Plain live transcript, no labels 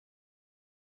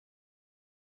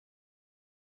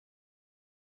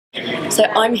So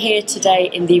I'm here today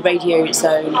in the radio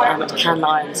zone at Cannes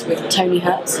Lions with Tony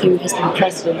Herz, who has been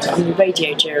president on the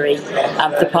radio jury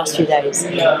for the past few days.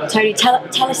 Tony, tell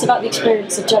us about the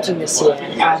experience of judging this year.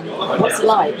 What's it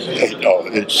like?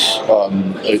 It's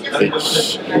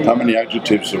how many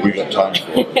adjectives have we got time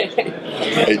for?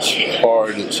 It's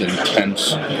hard, it's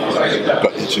intense,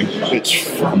 but it's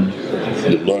fun.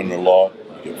 You learn a lot.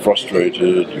 You get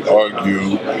frustrated, you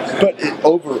argue, but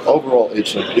overall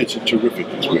it's a terrific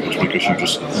experience because you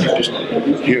just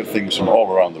hear things from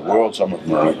all around the world. Some of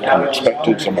them are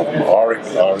unexpected, some of them are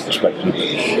expected.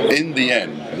 In the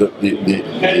end,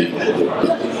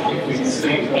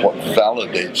 what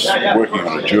validates working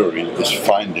on a jury is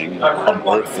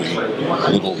unearthing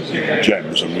little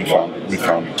gems, and we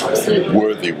found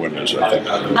worthy winners, I think.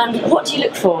 And what do you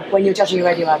look for when you're judging a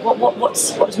radio ad? What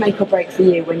does make or break for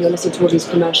you when you're listening to all these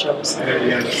commercials?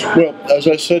 Well, as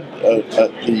I said at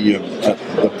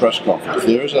the press conference,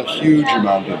 there is a huge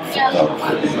amount of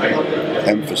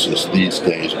emphasis these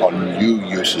days on new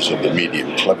uses of the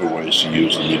medium, clever ways to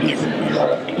use the medium and all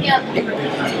that.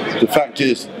 The fact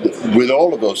is, with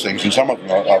all of those things, and some of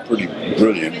them are pretty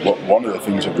brilliant, but one of the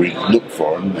things that we look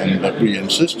for and that we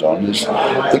insist on is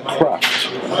the craft,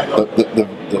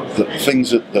 the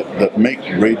things that make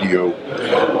radio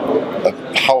a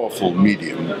powerful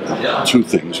medium. Two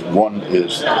things. One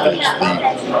is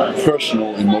the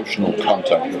personal, emotional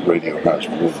contact that radio has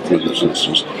with its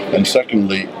listeners, and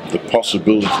secondly, the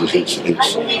possibilities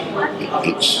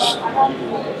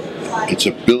its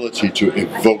ability to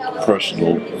evoke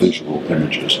personal visual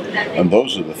images. And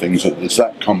those are the things it's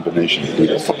that combination that we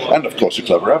look for. And of course the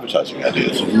clever advertising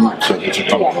ideas. So it's a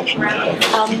combination.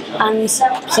 And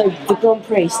so the Grand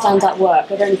Prix, standout work,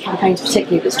 are there any campaigns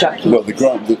particularly that struck you? Well, the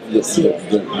Grand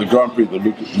Prix, the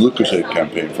Lucozade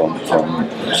campaign from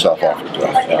South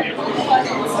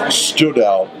Africa stood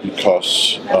out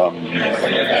because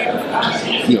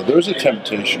there is a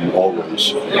temptation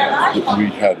always that we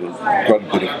had quite a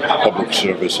bit of public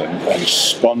service and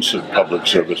sponsored public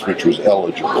service which was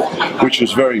eligible, which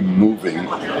was very moving.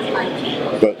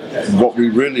 But what we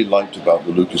really liked about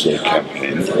the Lucozade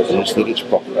campaign is that it's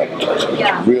proper advertising.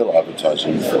 It's real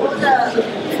advertising for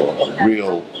a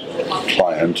real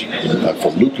client,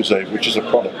 for Lucozade, which is a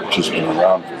product which has been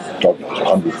around for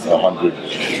 100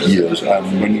 years.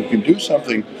 And when you can do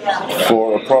something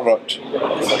for a product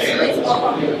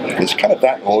that's kind of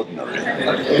that ordinary,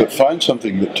 but find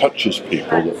something that touches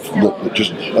people, that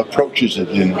just approaches it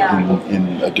in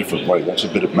a different way, that's a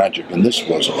bit of magic. And this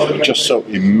was just so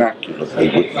immaculately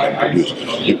written and produced.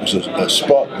 It was a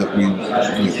spot that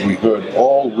we heard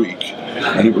all week.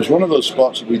 And it was one of those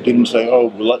spots that we didn't say, oh,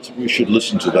 well, we should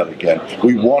listen to that again.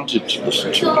 We wanted to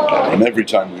listen to it again. And every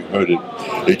time we heard it,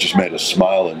 it just made us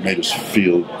smile and made us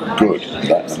feel good.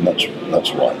 And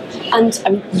that's why.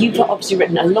 And you've obviously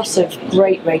written a lot of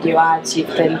great radio ads.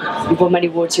 You've won many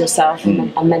awards yourself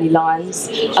and many Lions.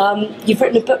 You've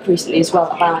written a book recently as well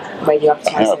about radio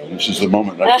advertising. I have. This is the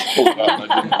moment I just pulled it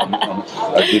out.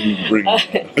 I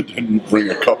didn't bring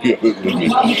a copy of it with me.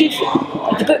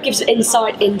 The book gives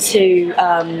insight into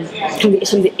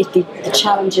some of the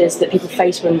challenges that people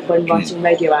face when writing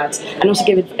radio ads, and also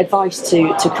give advice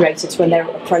to creators when they're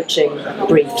approaching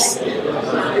briefs.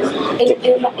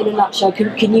 In a nutshell,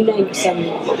 can you name some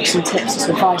tips or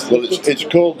some advice? Well, it's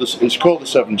called the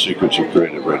 7 Secrets of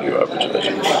Creative Radio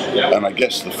Advertising, and I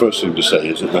guess the first thing to say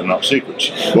is that they're not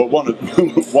secrets. Well, one of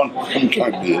them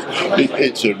kind of is.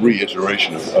 It's a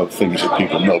reiteration of things that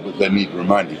people know, but they need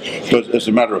reminding. But as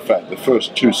a matter of fact, the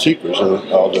first 2 secrets are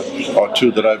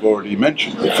 2 that I've already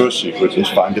mentioned. The first secret is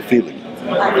find a feeling,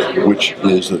 which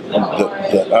is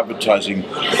that advertising,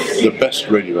 the best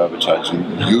radio advertising,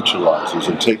 utilizes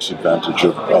and takes advantage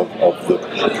of the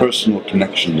personal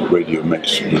connection that radio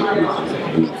makes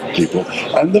with people,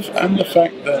 and the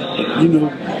fact that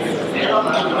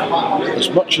as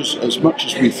much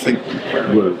as we think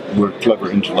we're clever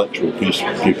intellectual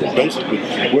people, basically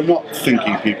we're not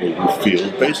thinking people who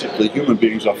feel. Basically, human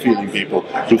beings are feeling people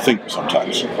who think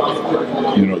sometimes.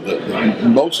 The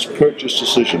most purchase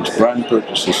decisions, brand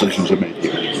purchase decisions, are made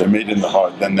here. They're made in the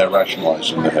heart, then they're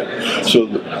rationalized in the head. So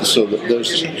that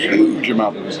there's a huge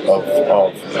amount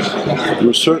of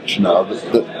research now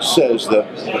that says that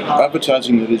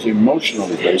advertising that is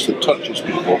emotionally based, that touches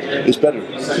people, is better.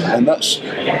 And that's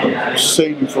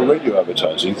same for radio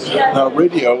advertising. Now,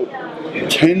 radio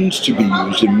tends to be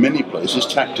used in many places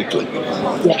tactically.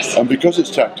 Yes. And because it's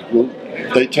tactical,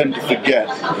 they tend to forget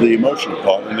the emotional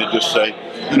part, and they just say,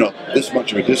 you know, this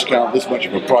much of a discount, this much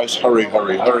of a price, hurry,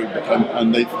 hurry, hurry,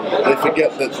 and they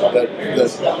forget that's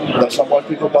not why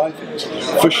people buy things.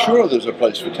 For sure, there's a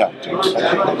place for tactics,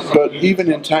 but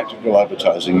even in tactical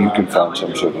advertising, you can find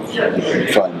some sort of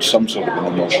an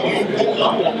emotional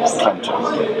content.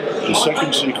 The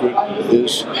second secret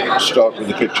is start with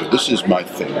the picture. This is my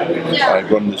thing.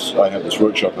 I have this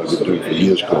workshop I've been doing for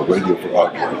years called Radio for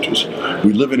Art Directors.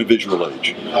 We live in a visual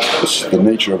age. It's the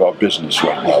nature of our business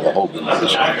right now. The whole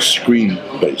business is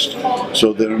screen-based.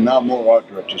 So there are now more art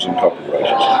directors and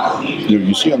copywriters.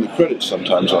 You see on the credits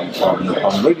sometimes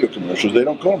on radio commercials, they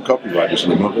don't call them copywriters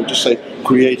anymore. They just say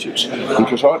creatives,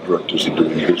 because art directors are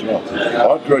doing it as well.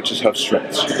 Art directors have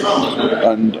strengths,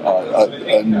 and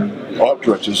art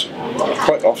directors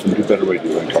quite often do better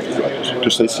radio than copywriters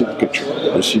because they see the picture,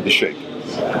 they see the shape.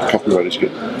 Copywriters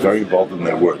get very involved in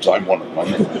their words. I'm one of them.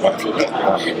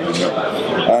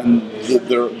 And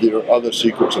there are other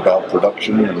secrets about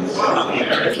production,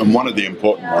 and one of the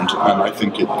important ones, and I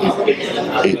think it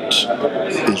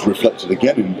is reflected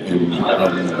again in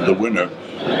the winner.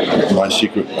 My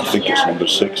secret, I think it's number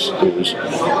 6, is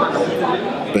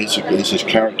basically it says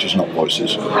characters, not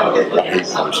voices. I hate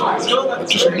voices. I'm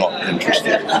just not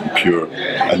interested in pure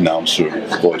announcer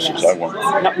voices. I want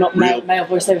not real, male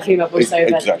voiceover, female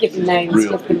voiceover, exactly, give them names,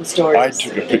 give them stories. I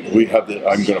took a picture. We have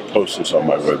I'm going to post this on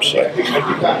my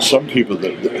website. Some people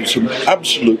some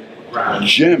absolute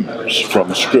gems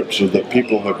from scripts that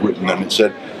people have written, and it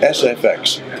said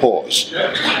SFX pause,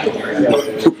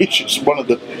 which is one of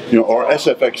the, or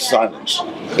SFX silence.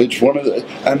 It's one of the,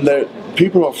 and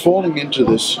people are falling into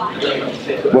this.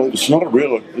 Well, it's not a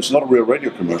real radio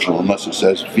commercial unless it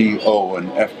says VO and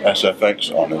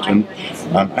SFX on it, and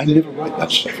I never write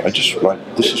that stuff. I just write,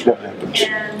 this is what happens.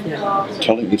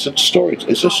 It's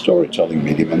a storytelling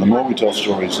medium, and the more we tell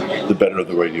stories, the better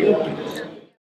the radio will be.